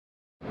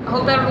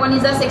hope everyone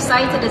is as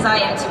excited as I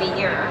am to be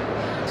here.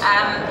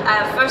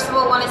 First of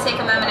all, I want to take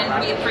a moment and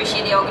really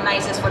appreciate the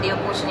organizers for the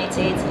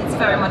opportunity. It's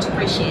very much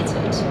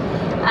appreciated.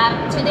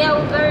 Today I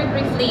will very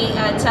briefly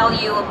tell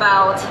you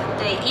about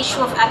the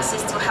issue of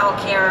access to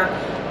healthcare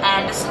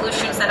and the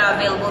solutions that are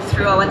available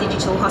through our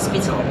digital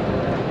hospital.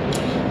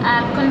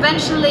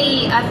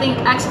 Conventionally, I think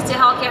access to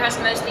healthcare has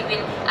mostly been,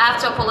 I have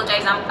to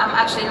apologize, I'm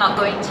actually not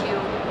going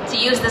to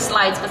use the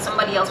slides, but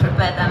somebody else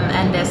prepared them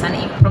and there's an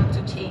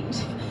impromptu change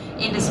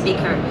in the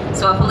speaker,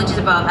 so apologies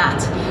about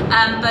that.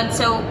 But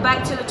so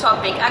back to the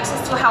topic,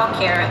 access to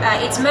healthcare.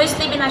 It's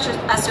mostly been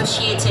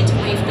associated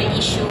with the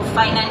issue of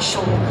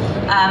financial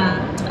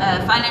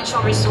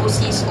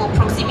resources or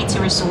proximity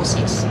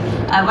resources.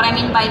 What I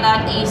mean by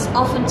that is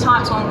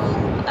oftentimes when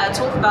we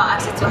talk about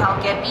access to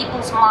healthcare,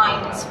 people's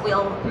minds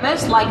will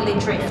most likely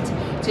drift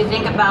to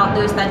think about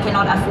those that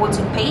cannot afford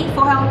to pay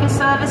for healthcare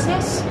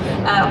services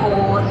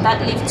or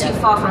that live too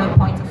far from a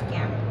point of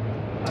care.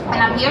 And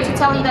I'm here to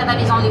tell you that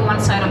that is only one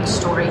side of the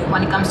story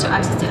when it comes to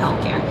access to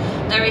healthcare.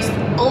 There is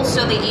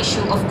also the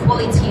issue of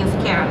quality of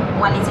care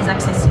when it is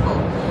accessible.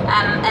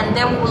 And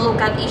then we'll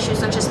look at issues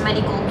such as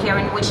medical care,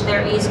 in which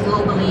there is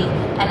globally,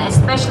 and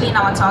especially in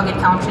our target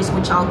countries,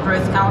 which are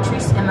growth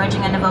countries,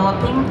 emerging and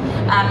developing,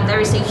 there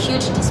is a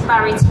huge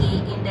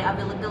disparity in the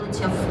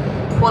availability of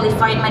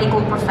qualified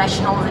medical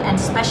professionals and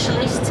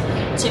specialists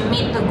to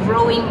meet the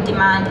growing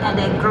demand and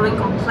the growing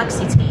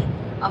complexity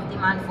of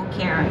demand for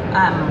care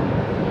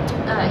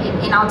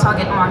in our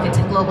target markets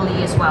and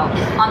globally as well.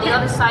 On the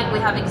other side, we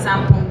have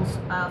examples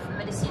of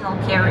medicinal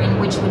care in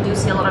which we do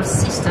see a lot of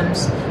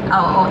systems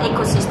or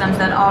ecosystems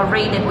that are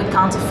raided with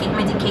counterfeit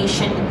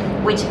medication,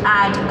 which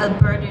add a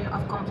burden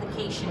of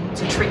complication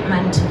to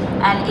treatment.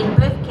 And in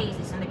both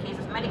cases, in the case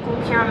of medical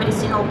care,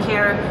 medicinal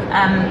care,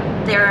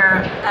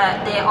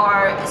 there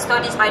are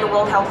studies by the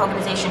World Health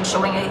Organization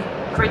showing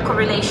a great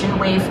correlation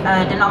with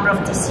the number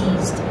of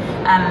deceased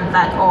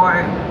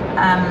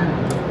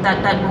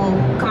that will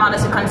come out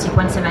as a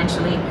consequence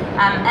eventually.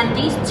 And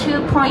these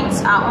 2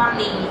 points are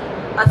only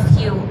a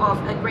few of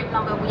a great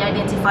number we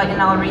identified in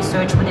our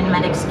research within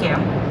MEDx.Care.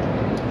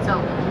 So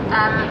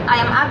I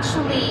am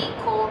actually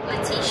called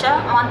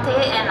Leticia Monte,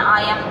 and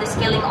I am the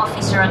scaling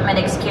officer at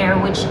MEDx.Care,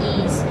 which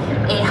is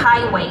a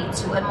highway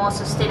to a more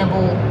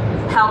sustainable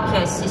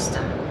healthcare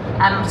system.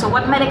 So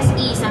what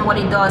MEDx is and what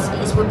it does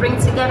is we bring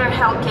together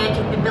healthcare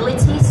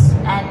capabilities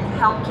and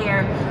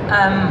healthcare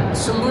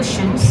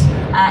solutions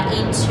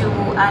into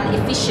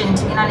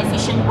an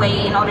efficient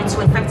way in order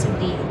to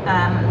effectively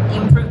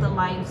improve the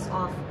lives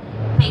of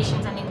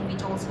patients and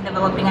individuals in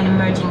developing and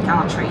emerging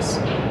countries.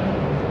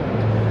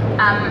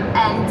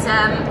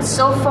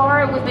 So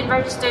far we've been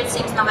registered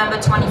since November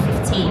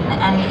 2015,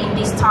 and in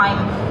this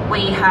time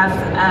we have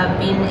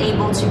been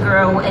able to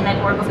grow a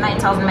network of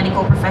 9,000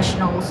 medical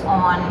professionals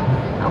on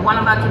one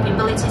of our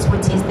capabilities,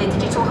 which is the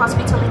digital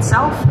hospital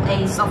itself,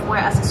 a software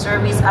as a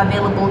service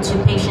available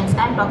to patients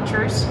and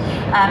doctors,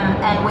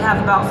 and we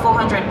have about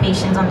 400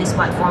 patients on this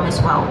platform as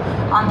well.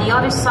 On the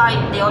other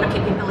side, the other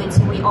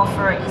capability we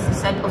offer is a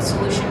set of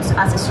solutions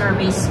as a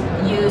service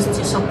used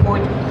to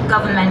support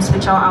governments,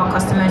 which are our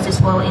customers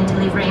as well, in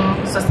delivering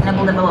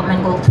Sustainable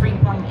Development Goal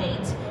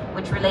 3.8,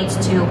 which relates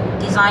to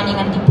designing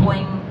and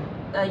deploying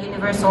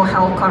universal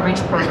health coverage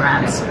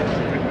programs.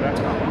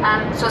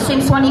 So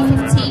since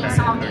 2015,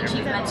 some of the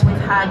achievements we've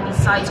had,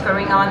 besides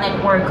growing our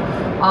network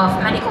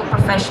of medical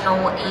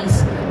professionals,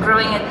 is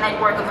growing a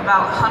network of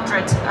about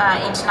 100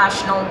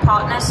 international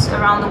partners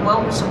around the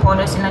world who support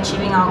us in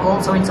achieving our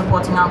goals or in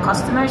supporting our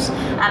customers.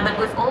 But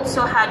we've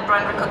also had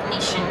brand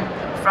recognition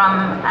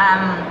from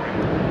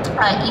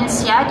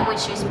INSEAD,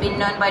 which has been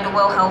known by the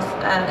World Health,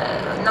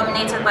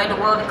 nominated by the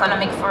World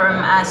Economic Forum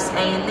as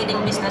a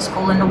leading business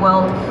school in the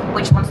world,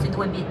 which wants to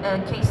do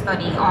a case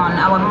study on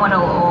our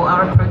model or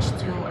our approach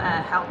to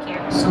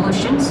healthcare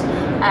solutions.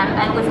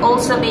 And we've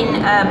also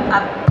been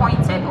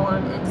appointed or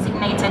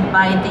designated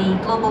by the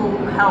Global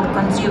Health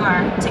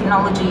Consumer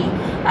Technology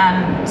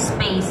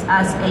space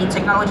as a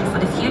technology for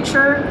the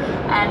future,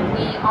 and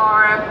we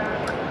are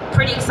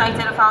pretty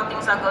excited of how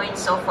things are going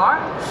so far.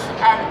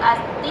 And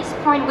at this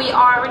point, we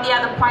are really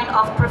at the point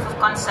of proof of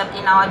concept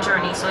in our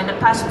journey. So in the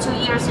past 2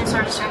 years since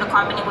registering the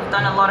company, we've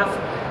done a lot of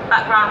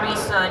background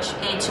research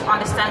to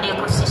understand the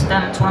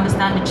ecosystem, to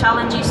understand the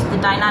challenges, the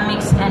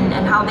dynamics, and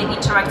how they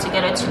interact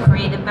together to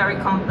create a very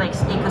complex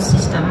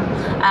ecosystem.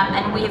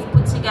 And we have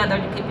put together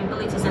the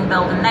capabilities and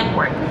build a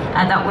network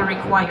that we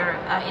require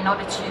in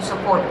order to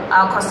support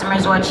our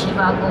customers or achieve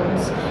our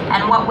goals.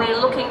 And what we're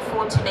looking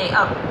for today,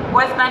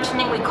 worth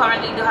mentioning, we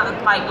currently do have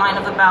a pipeline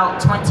of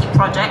about 20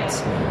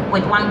 projects,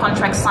 with 1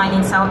 contract signed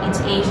in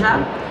Southeast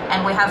Asia,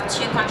 and we have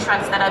 2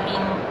 contracts that are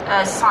being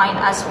signed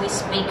as we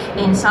speak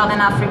in Southern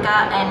Africa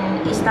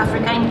and East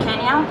Africa in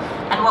Kenya.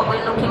 And what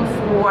we're looking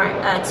for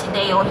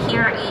today or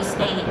here is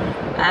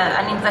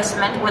an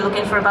investment. We're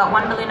looking for about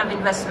 1 billion of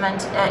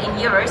investment in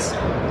euros,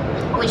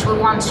 which we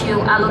want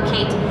to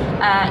allocate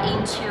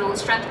into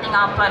strengthening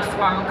our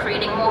platform,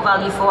 creating more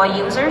value for our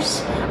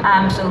users,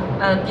 so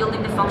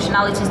building the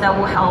functionalities that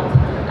will help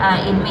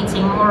in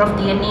meeting more of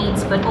their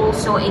needs, but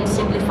also in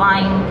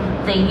simplifying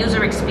the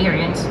user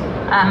experience.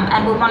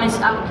 And we want to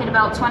allocate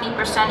about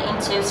 20%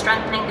 into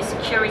strengthening the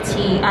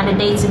security and the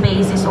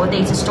databases or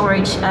data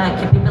storage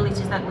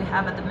capabilities that we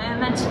have at the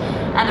moment.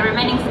 And the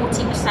remaining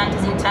 40%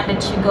 is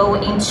intended to go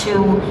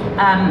into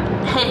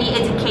heavy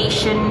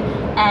education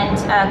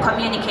and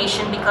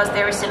communication, because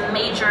there is a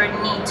major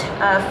need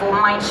for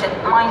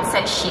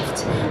mindset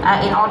shift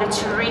in order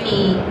to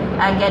really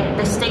get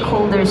the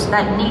stakeholders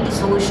that need the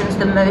solutions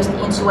the most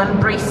into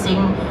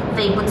embracing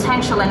the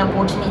potential and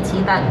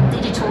opportunity that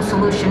digital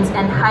solutions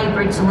and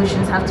hybrid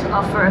solutions have to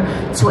offer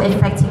to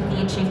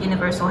effectively achieve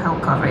universal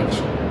health coverage.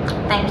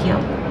 Thank you.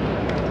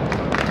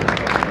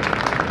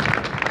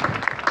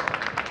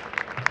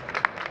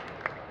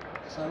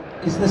 So,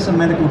 is this a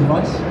medical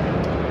device?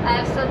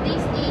 So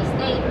this is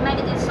a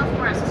medical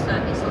software as a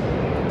service.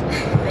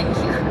 Thank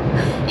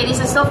you. It is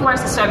a software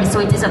as a service, so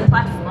it is a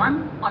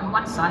platform on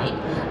one side,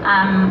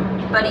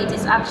 but it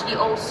is actually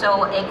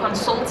also a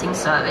consulting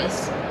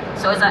service.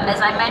 So as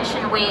I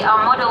mentioned,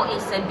 our model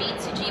is a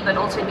B2G, but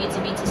also a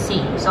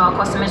B2B2C. So our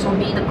customers will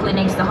be the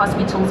clinics, the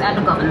hospitals, and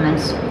the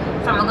governments.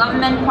 From a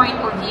government point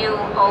of view,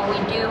 we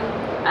do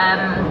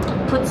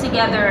put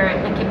together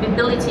the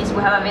capabilities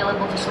we have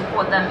available to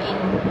support them in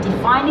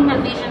defining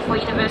a vision for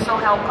universal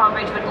health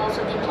coverage, but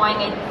also deploying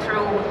it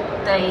through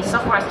the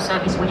software as a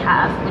service we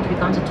have, which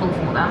becomes a tool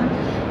for them.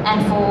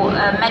 And for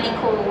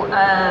medical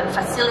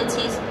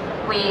facilities,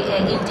 we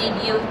indeed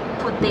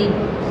put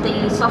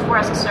the software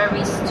as a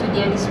service to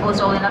their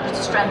disposal in order to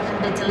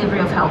strengthen the delivery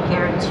of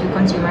healthcare to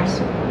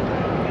consumers.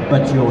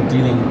 But you're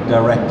dealing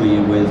directly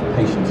with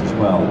patients as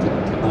well?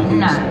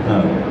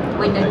 No.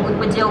 We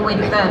deal with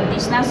the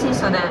businesses,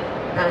 so the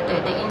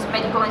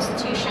medical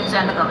institutions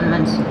and the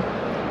governments.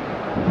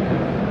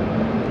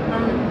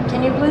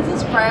 Can you please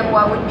describe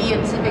what would be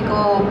a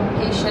typical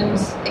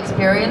patient's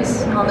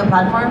experience on the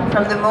platform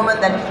from the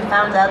moment that he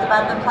found out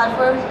about the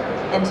platform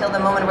until the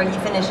moment where he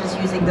finishes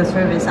using the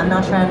service? I'm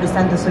not sure I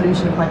understand the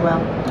solution quite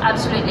well.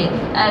 Absolutely.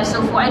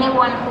 So for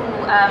anyone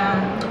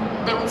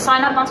who they will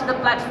sign up onto the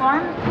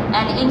platform,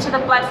 and into the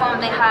platform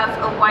they have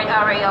a wide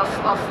array of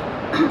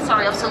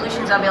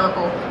solutions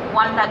available.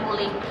 One that will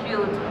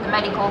include the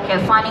medical care,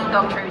 finding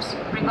doctors,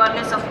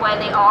 regardless of where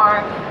they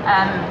are.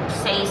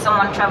 Say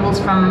someone travels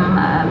from,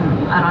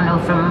 I don't know,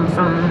 from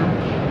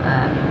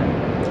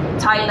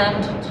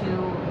Thailand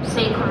to,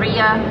 say,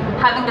 Korea,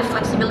 having the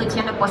flexibility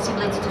and the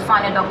possibility to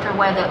find a doctor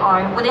where they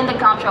are, within the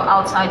country or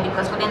outside,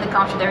 because within the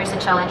country there is a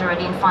challenge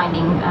already in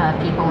finding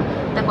people.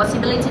 The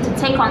possibility to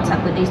take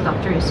contact with these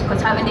doctors,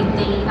 because having the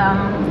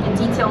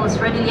details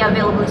readily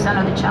available is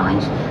another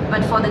challenge.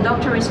 But for the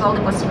doctor as well,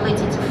 the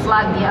possibility to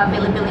flag their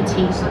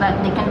availability so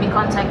that they can be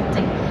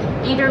contacted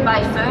either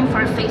by phone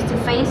for a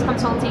face-to-face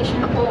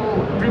consultation or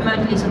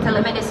remotely, so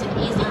telemedicine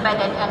is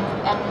embedded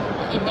and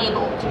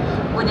enabled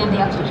within the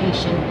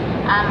application.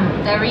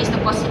 There is the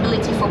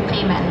possibility for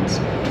payment,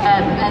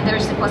 and there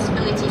is the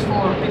possibility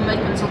for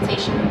remote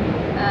consultation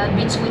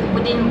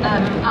within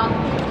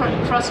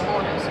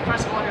cross-border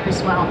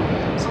as well.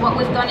 So what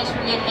we've done is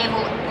really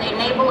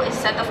enable a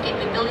set of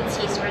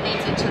capabilities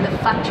related to the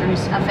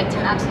factors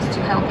affecting access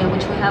to healthcare,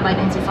 which we have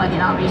identified in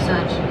our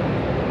research.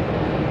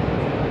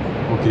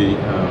 Okay,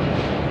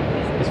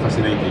 it's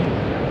fascinating,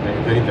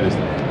 very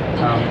interesting.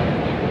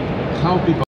 How people